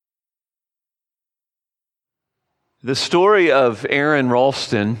The story of Aron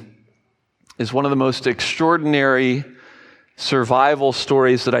Ralston is one of the most extraordinary survival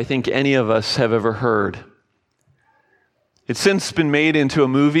stories that I think any of us have ever heard. It's since been made into a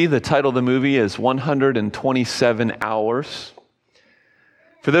movie. The title of the movie is 127 Hours.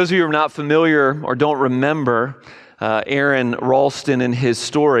 For those of you who are not familiar or don't remember Aron Ralston and his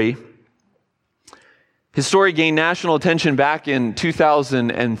story gained national attention back in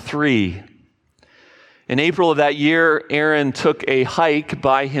 2003. In April of that year, Aron took a hike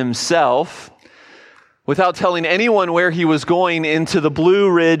by himself without telling anyone where he was going into the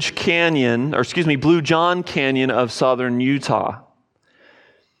Blue John Canyon of southern Utah.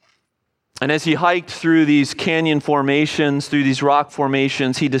 And as he hiked through these canyon formations, through these rock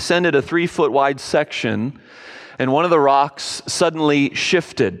formations, he descended a 3-foot wide section, and one of the rocks suddenly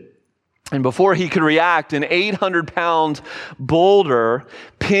shifted. And before he could react, an 800-pound boulder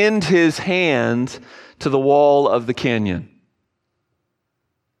pinned his hand to the wall of the canyon.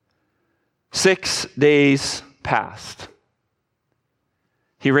 6 days passed.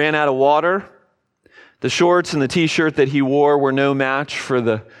 He ran out of water. The shorts and the t-shirt that he wore were no match for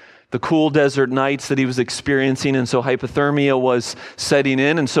the cool desert nights that he was experiencing, and so hypothermia was setting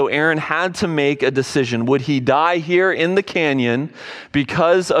in. And so Aron had to make a decision. Would he die here in the canyon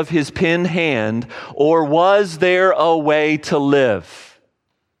because of his pinned hand, or was there a way to live?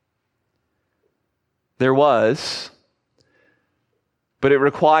 There was, but it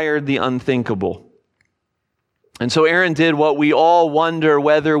required the unthinkable. And so Aron did what we all wonder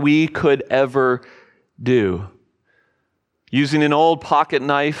whether we could ever do. Using an old pocket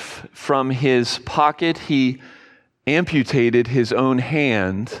knife from his pocket, he amputated his own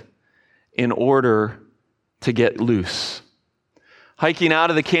hand in order to get loose. Hiking out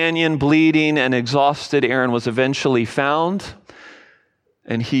of the canyon, bleeding and exhausted, Aron was eventually found,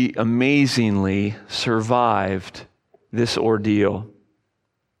 and he amazingly survived this ordeal.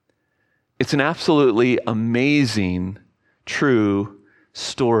 It's an absolutely amazing, true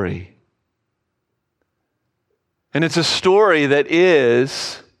story. And it's a story that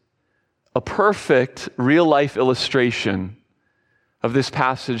is a perfect real-life illustration of this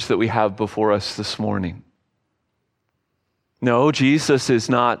passage that we have before us this morning. No, Jesus is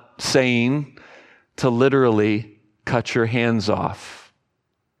not saying to literally cut your hands off.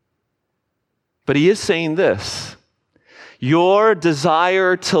 But he is saying this: your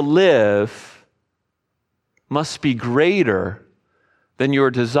desire to live must be greater than your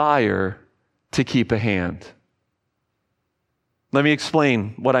desire to keep a hand. Let me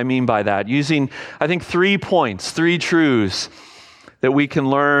explain what I mean by that, using, I think, 3 points, 3 truths that we can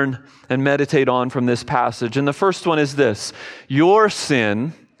learn and meditate on from this passage. And the first one is this: your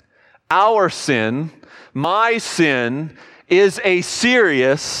sin, our sin, my sin is a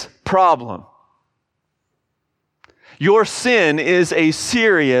serious problem. Your sin is a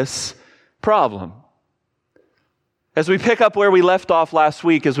serious problem. As we pick up where we left off last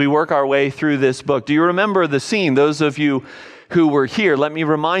week, as we work our way through this book, do you remember the scene? Those of you who were here, let me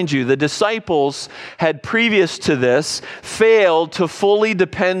remind you, the disciples had previous to this failed to fully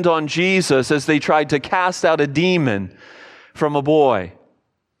depend on Jesus as they tried to cast out a demon from a boy.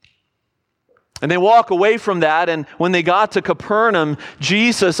 And they walk away from that, and when they got to Capernaum,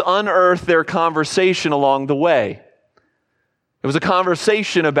 Jesus unearthed their conversation along the way. It was a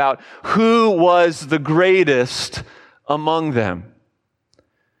conversation about who was the greatest among them.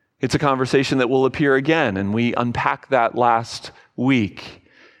 It's a conversation that will appear again, and we unpacked that last week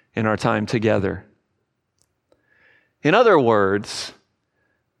in our time together. In other words,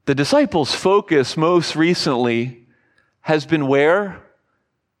 the disciples' focus most recently has been where?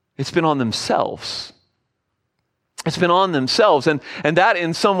 It's been on themselves. It's been on themselves, and that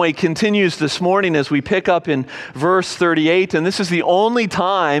in some way continues this morning as we pick up in verse 38, and this is the only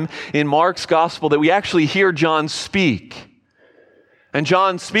time in Mark's gospel that we actually hear John speak. And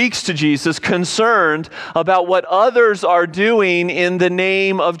John speaks to Jesus concerned about what others are doing in the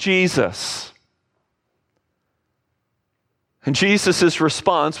name of Jesus. And Jesus'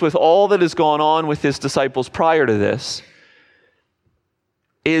 response, with all that has gone on with his disciples prior to this,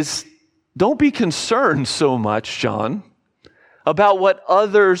 is, don't be concerned so much, John, about what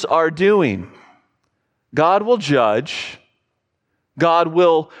others are doing. God will judge. God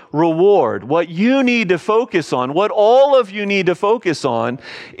will reward. What you need to focus on, what all of you need to focus on,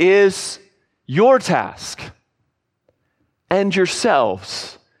 is your task and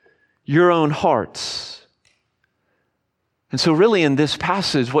yourselves, your own hearts. And so really in this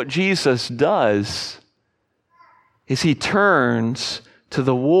passage, what Jesus does is he turns to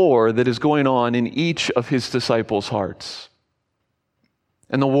the war that is going on in each of his disciples' hearts,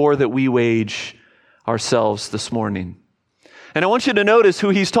 and the war that we wage ourselves this morning. And I want you to notice who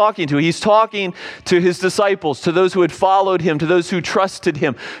he's talking to. He's talking to his disciples, to those who had followed him, to those who trusted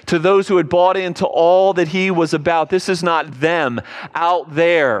him, to those who had bought into all that he was about. This is not them out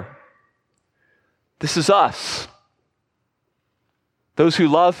there. This is us. Those who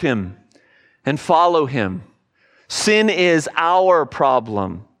love him and follow him. Sin is our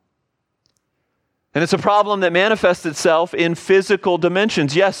problem. And it's a problem that manifests itself in physical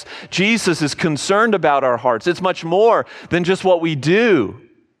dimensions. Yes, Jesus is concerned about our hearts. It's much more than just what we do,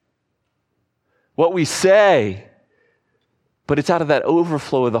 what we say. But it's out of that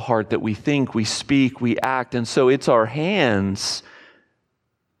overflow of the heart that we think, we speak, we act. And so it's our hands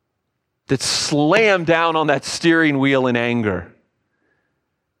that slam down on that steering wheel in anger.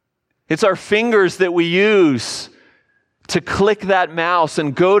 It's our fingers that we use to click that mouse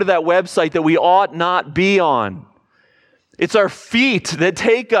and go to that website that we ought not be on. It's our feet that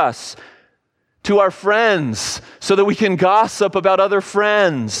take us to our friends so that we can gossip about other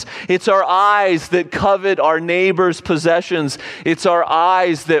friends. It's our eyes that covet our neighbor's possessions. It's our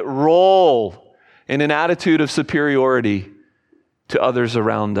eyes that roll in an attitude of superiority to others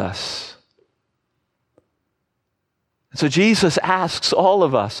around us. And so Jesus asks all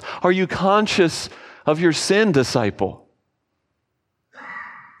of us, are you conscious of your sin, disciple?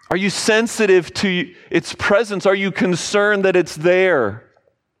 Are you sensitive to its presence? Are you concerned that it's there?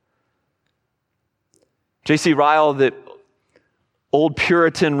 J.C. Ryle, the old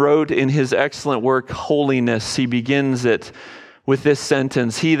Puritan, wrote in his excellent work, Holiness. He begins it with this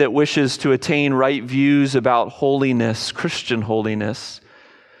sentence: he that wishes to attain right views about holiness, Christian holiness,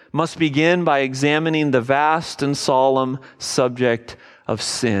 must begin by examining the vast and solemn subject of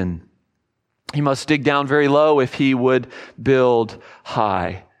sin. He must dig down very low if he would build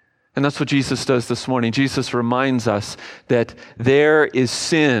high. And that's what Jesus does this morning. Jesus reminds us that there is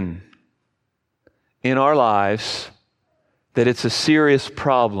sin in our lives, that it's a serious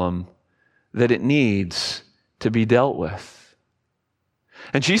problem, that it needs to be dealt with.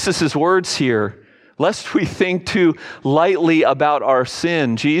 And Jesus' words here, lest we think too lightly about our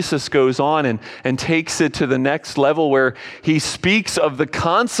sin, Jesus goes on and takes it to the next level where he speaks of the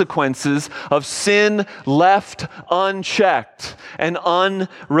consequences of sin left unchecked and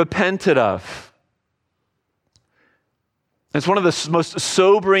unrepented of. It's one of the most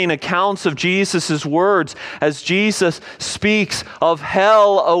sobering accounts of Jesus' words as Jesus speaks of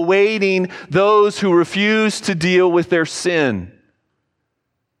hell awaiting those who refuse to deal with their sin.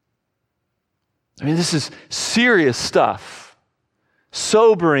 I mean, this is serious stuff,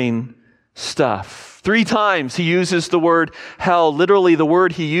 sobering stuff. 3 times he uses the word hell. Literally, the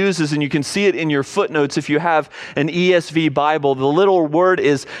word he uses, and you can see it in your footnotes if you have an ESV Bible, the little word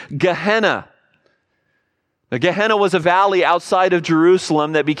is Gehenna. Now, Gehenna was a valley outside of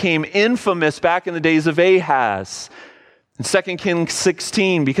Jerusalem that became infamous back in the days of Ahaz. In 2 Kings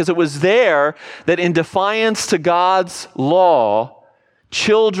 16, because it was there that in defiance to God's law,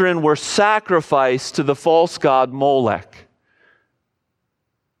 children were sacrificed to the false god Molech.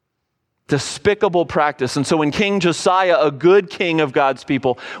 Despicable practice. And so when King Josiah, a good king of God's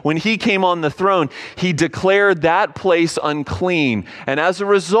people, when he came on the throne, he declared that place unclean. And as a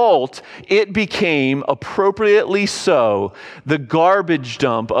result, it became, appropriately so, the garbage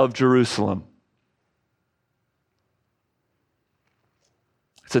dump of Jerusalem.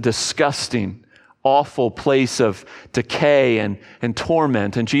 It's a disgusting, awful place of decay and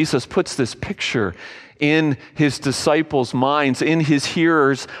torment. And Jesus puts this picture in his disciples' minds, in his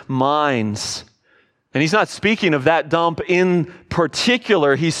hearers' minds. And he's not speaking of that dump in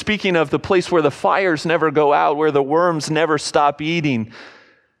particular. He's speaking of the place where the fires never go out, where the worms never stop eating.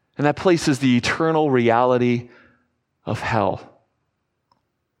 And that place is the eternal reality of hell.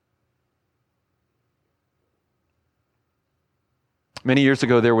 Many years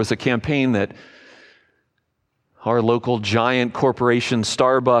ago, there was a campaign that our local giant corporation,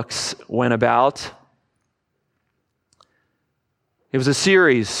 Starbucks, went about. It was a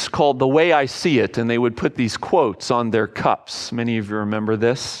series called The Way I See It, and they would put these quotes on their cups. Many of you remember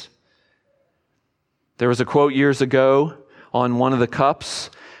this. There was a quote years ago on one of the cups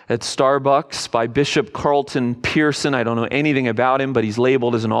at Starbucks by Bishop Carlton Pearson. I don't know anything about him, but he's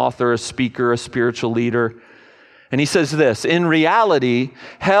labeled as an author, a speaker, a spiritual leader. And he says this: in reality,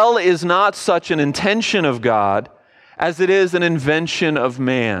 hell is not such an intention of God as it is an invention of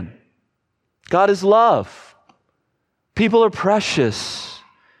man. God is love. People are precious.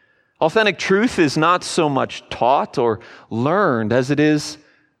 Authentic truth is not so much taught or learned as it is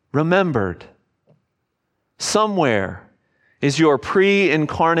remembered. Somewhere is your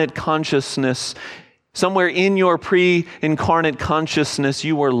pre-incarnate consciousness. Somewhere in your pre-incarnate consciousness,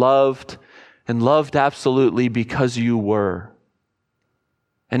 you were loved and loved absolutely because you were.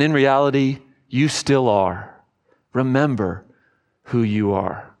 And in reality, you still are. Remember who you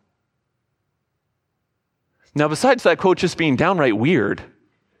are. Now, besides that quote just being downright weird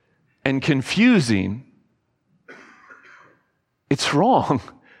and confusing, it's wrong.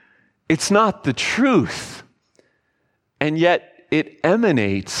 It's not the truth. And yet it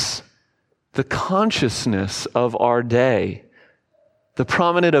emanates the consciousness of our day, the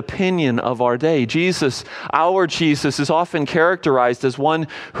prominent opinion of our day. Jesus, our Jesus, is often characterized as one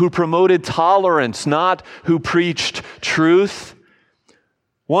who promoted tolerance, not who preached truth.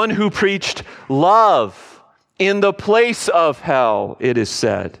 One who preached love in the place of hell, it is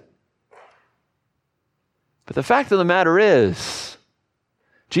said. But the fact of the matter is,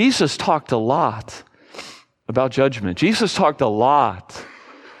 Jesus talked a lot about judgment. Jesus talked a lot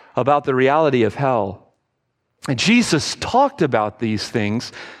about the reality of hell. And Jesus talked about these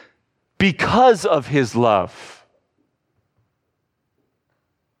things because of his love.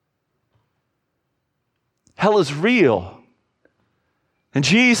 Hell is real. And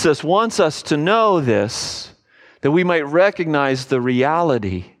Jesus wants us to know this, that we might recognize the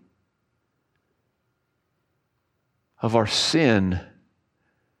reality of our sin,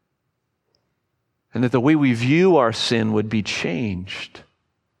 and that the way we view our sin would be changed.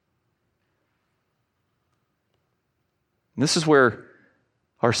 And this is where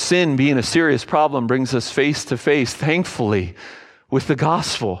our sin being a serious problem brings us face to face, thankfully, with the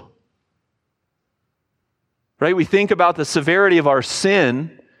gospel. Right? We think about the severity of our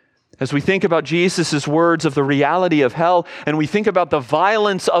sin as we think about Jesus' words of the reality of hell, and we think about the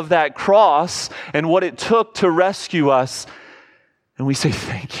violence of that cross and what it took to rescue us, and we say,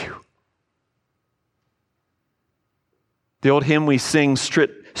 thank you. The old hymn we sing,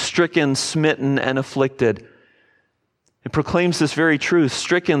 stricken, smitten, and afflicted, it proclaims this very truth.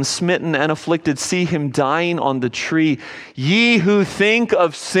 Stricken, smitten, and afflicted, see him dying on the tree. Ye who think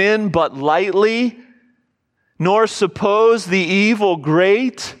of sin but lightly, nor suppose the evil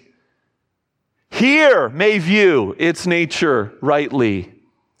great, here may view its nature rightly.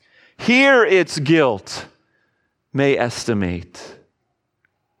 Here its guilt may estimate.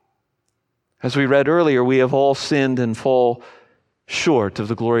 As we read earlier, we have all sinned and fall short of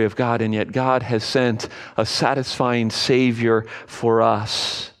the glory of God, and yet God has sent a satisfying Savior for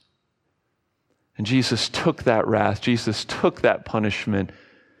us. And Jesus took that wrath. Jesus took that punishment.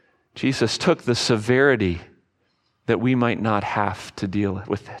 Jesus took the severity that we might not have to deal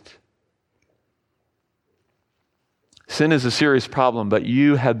with it. Sin is a serious problem, but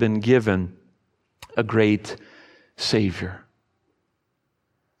you have been given a great Savior.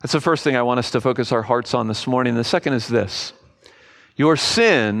 That's the first thing I want us to focus our hearts on this morning. The second is this. Your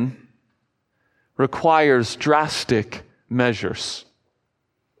sin requires drastic measures.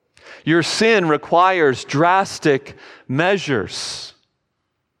 Your sin requires drastic measures.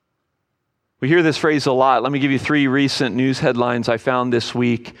 We hear this phrase a lot. Let me give you 3 recent news headlines I found this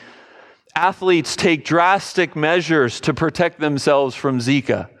week. Athletes take drastic measures to protect themselves from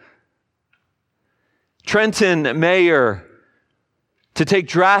Zika. Trenton mayor to take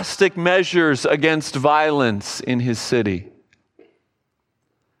drastic measures against violence in his city.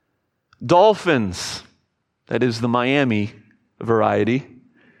 Dolphins, that is the Miami variety,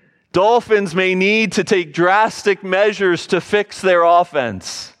 Dolphins may need to take drastic measures to fix their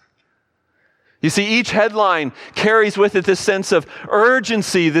offense. You see, each headline carries with it this sense of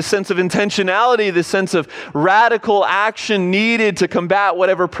urgency, this sense of intentionality, this sense of radical action needed to combat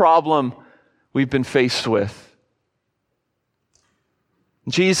whatever problem we've been faced with.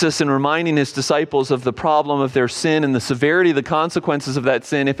 Jesus, in reminding his disciples of the problem of their sin and the severity of the consequences of that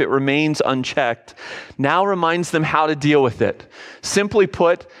sin if it remains unchecked, now reminds them how to deal with it. Simply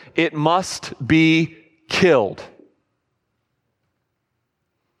put, it must be killed.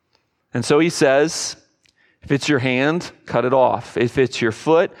 And so he says, if it's your hand, cut it off. If it's your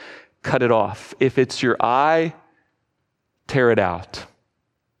foot, cut it off. If it's your eye, tear it out.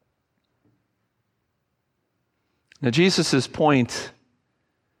 Now, Jesus' point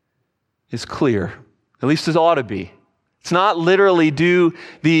is clear, at least it ought to be. It's not literally do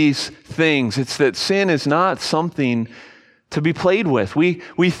these things. It's that sin is not something to be played with. We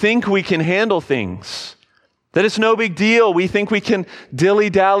think we can handle things, that it's no big deal. We think we can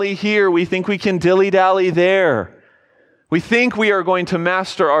dilly-dally here. We think we can dilly-dally there. We think we are going to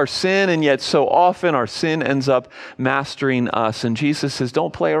master our sin, and yet so often our sin ends up mastering us. And Jesus says,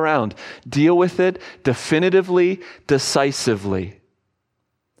 don't play around. Deal with it definitively, decisively.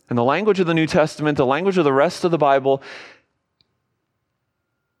 And the language of the New Testament, the language of the rest of the Bible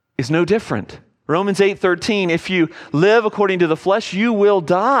is no different. Romans 8:13, if you live according to the flesh, you will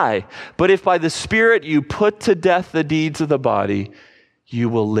die. But if by the Spirit you put to death the deeds of the body, you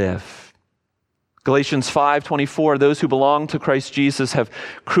will live. Galatians 5:24, those who belong to Christ Jesus have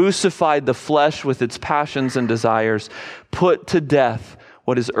crucified the flesh with its passions and desires. Put to death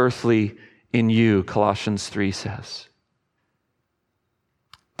what is earthly in you, Colossians 3 says.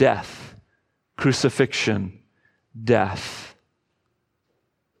 Death, crucifixion, death.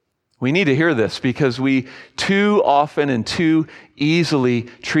 We need to hear this because we too often and too easily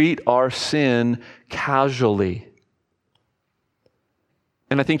treat our sin casually.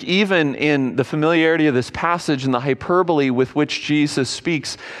 And I think even in the familiarity of this passage and the hyperbole with which Jesus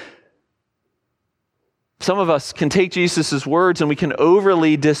speaks, some of us can take Jesus' words and we can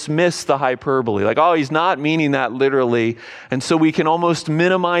overly dismiss the hyperbole. Like, oh, he's not meaning that literally. And so we can almost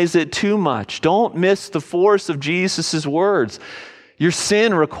minimize it too much. Don't miss the force of Jesus' words. Your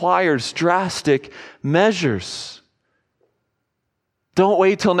sin requires drastic measures. Don't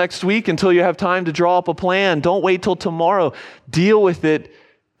wait till next week until you have time to draw up a plan. Don't wait till tomorrow. Deal with it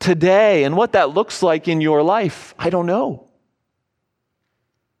today. And what that looks like in your life, I don't know.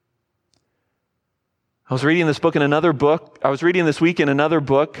 I was reading this week in another book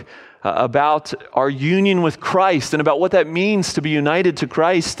about our union with Christ and about what that means to be united to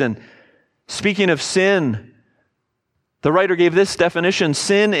Christ. And speaking of sin, the writer gave this definition: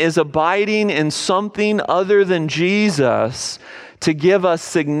 sin is abiding in something other than Jesus to give us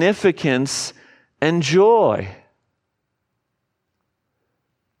significance and joy.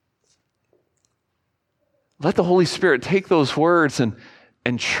 Let the Holy Spirit take those words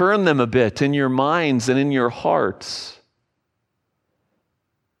and churn them a bit in your minds and in your hearts.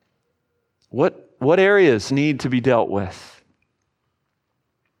 What areas need to be dealt with?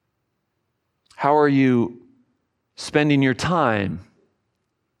 How are you spending your time?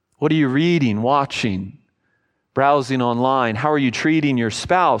 What are you reading, watching, browsing online? How are you treating your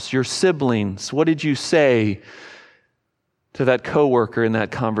spouse, your siblings? What did you say to that coworker in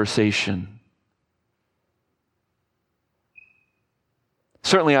that conversation?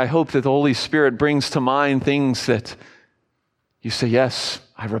 Certainly, I hope that the Holy Spirit brings to mind things that you say, yes,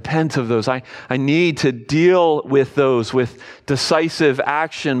 I repent of those. I need to deal with those with decisive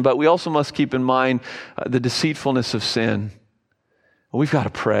action, but we also must keep in mind the deceitfulness of sin. We've got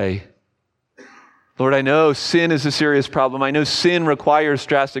to pray. Lord, I know sin is a serious problem. I know sin requires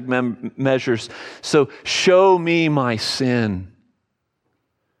drastic measures. So show me my sin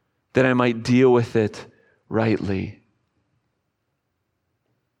that I might deal with it rightly.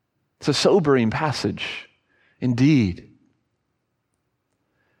 It's a sobering passage, indeed.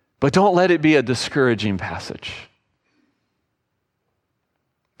 But don't let it be a discouraging passage.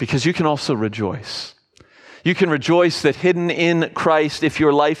 Because you can also rejoice. You can rejoice that hidden in Christ, if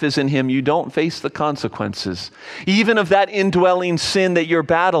your life is in Him, you don't face the consequences, even of that indwelling sin that you're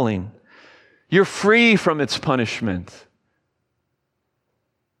battling. You're free from its punishment.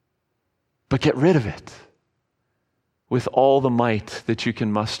 But get rid of it with all the might that you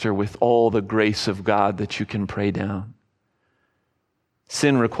can muster, with all the grace of God that you can pray down.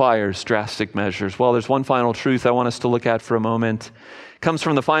 Sin requires drastic measures. Well, there's one final truth I want us to look at for a moment. It comes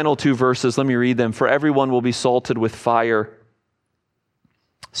from the final two verses. Let me read them. For everyone will be salted with fire.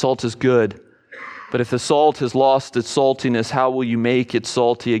 Salt is good, but if the salt has lost its saltiness, how will you make it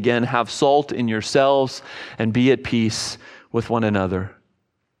salty again? Have salt in yourselves and be at peace with one another.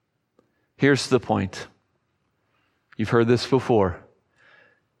 Here's the point. You've heard this before.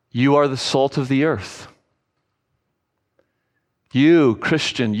 You are the salt of the earth. You,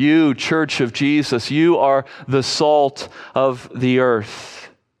 Christian, you, Church of Jesus, you are the salt of the earth.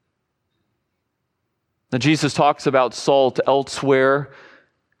 Now, Jesus talks about salt elsewhere,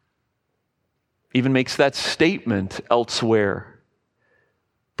 even makes that statement elsewhere.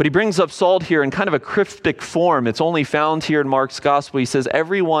 But he brings up salt here in kind of a cryptic form. It's only found here in Mark's gospel. He says,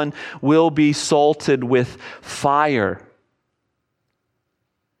 everyone will be salted with fire.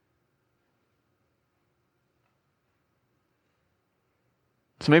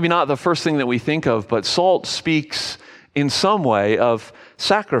 It's maybe not the first thing that we think of, but salt speaks in some way of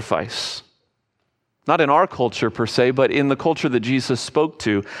sacrifice. Not in our culture per se, but in the culture that Jesus spoke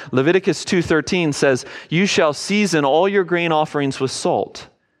to. Leviticus 2:13 says, you shall season all your grain offerings with salt.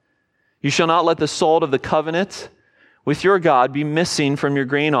 You shall not let the salt of the covenant with your God be missing from your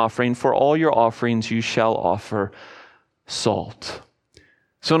grain offering. For all your offerings you shall offer salt.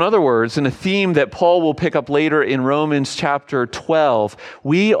 So in other words, in a theme that Paul will pick up later in Romans chapter 12,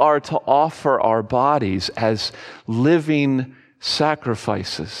 we are to offer our bodies as living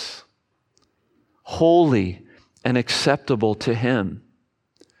sacrifices, holy and acceptable to Him.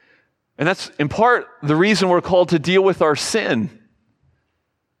 And that's in part the reason we're called to deal with our sin,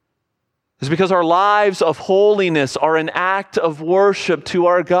 is because our lives of holiness are an act of worship to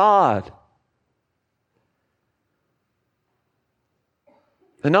our God.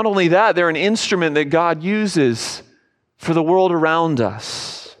 And not only that, they're an instrument that God uses for the world around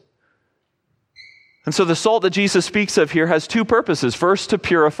us. And so the salt that Jesus speaks of here has two purposes. First, to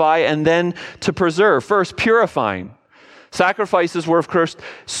purify, and then to preserve. First, purifying. Sacrifices were, of course,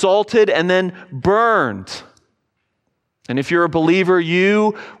 salted and then burned. And if you're a believer,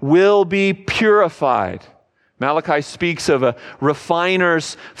 you will be purified. Malachi speaks of a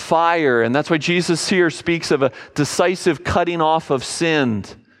refiner's fire, and that's why Jesus here speaks of a decisive cutting off of sin.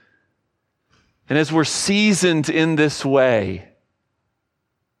 And as we're seasoned in this way,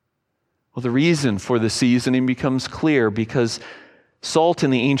 well, the reason for the seasoning becomes clear, because salt in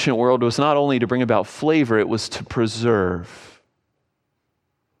the ancient world was not only to bring about flavor, it was to preserve.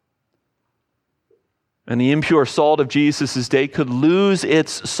 And the impure salt of Jesus' day could lose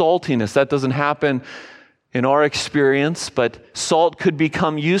its saltiness. That doesn't happen in our experience, but salt could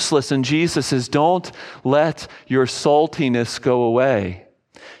become useless. And Jesus says, don't let your saltiness go away.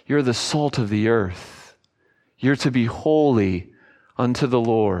 You're the salt of the earth. You're to be holy unto the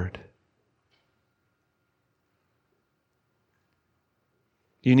Lord.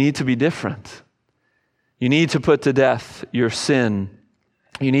 You need to be different. You need to put to death your sin.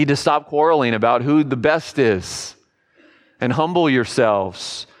 You need to stop quarreling about who the best is and humble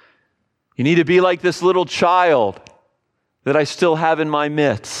yourselves. You need to be like this little child that I still have in my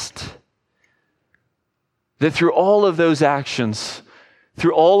midst. That through all of those actions,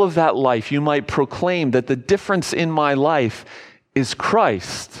 through all of that life, you might proclaim that the difference in my life is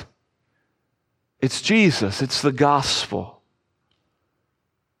Christ. It's Jesus. It's the gospel.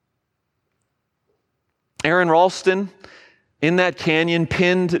 Aaron Ralston, in that canyon,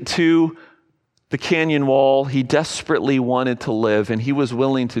 pinned to the canyon wall, he desperately wanted to live, and he was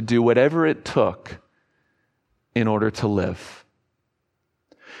willing to do whatever it took in order to live.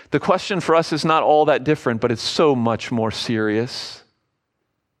 The question for us is not all that different, but it's so much more serious.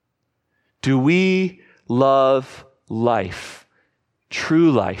 Do we love life,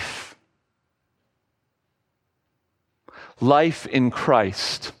 true life? Life in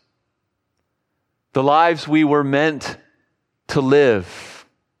Christ. The lives we were meant to live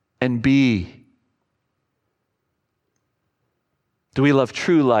and be. Do we love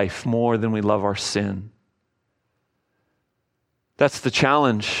true life more than we love our sin? That's the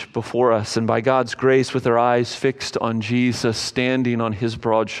challenge before us. And by God's grace, with our eyes fixed on Jesus, standing on his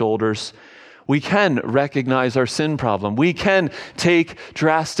broad shoulders, we can recognize our sin problem. We can take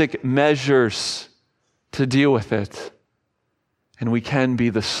drastic measures to deal with it. And we can be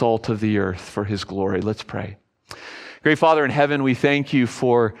the salt of the earth for his glory. Let's pray. Great Father in heaven, we thank you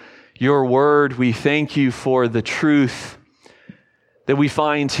for your word. We thank you for the truth that we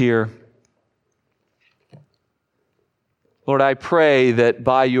find here. Lord, I pray that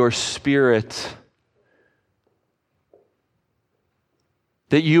by your Spirit,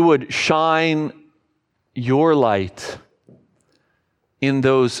 that you would shine your light in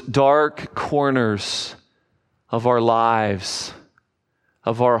those dark corners of our lives,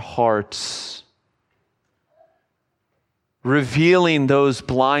 of our hearts, revealing those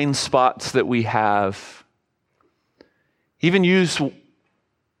blind spots that we have. Even use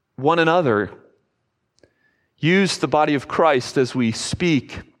one another. Use the body of Christ as we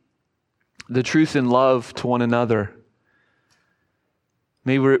speak the truth in love to one another.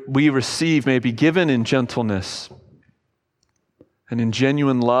 May we receive, may it be given in gentleness and in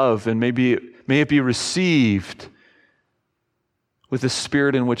genuine love, and may it be received with the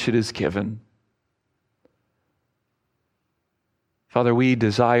spirit in which it is given. Father, we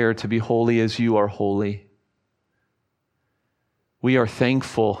desire to be holy as you are holy. We are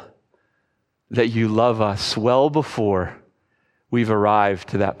thankful that you love us well before we've arrived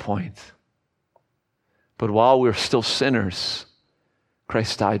to that point. But while we're still sinners,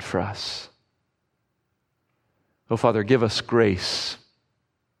 Christ died for us. Oh, Father, give us grace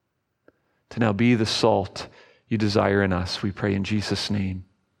to now be the salt you desire in us. We pray in Jesus' name.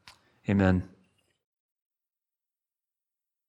 Amen.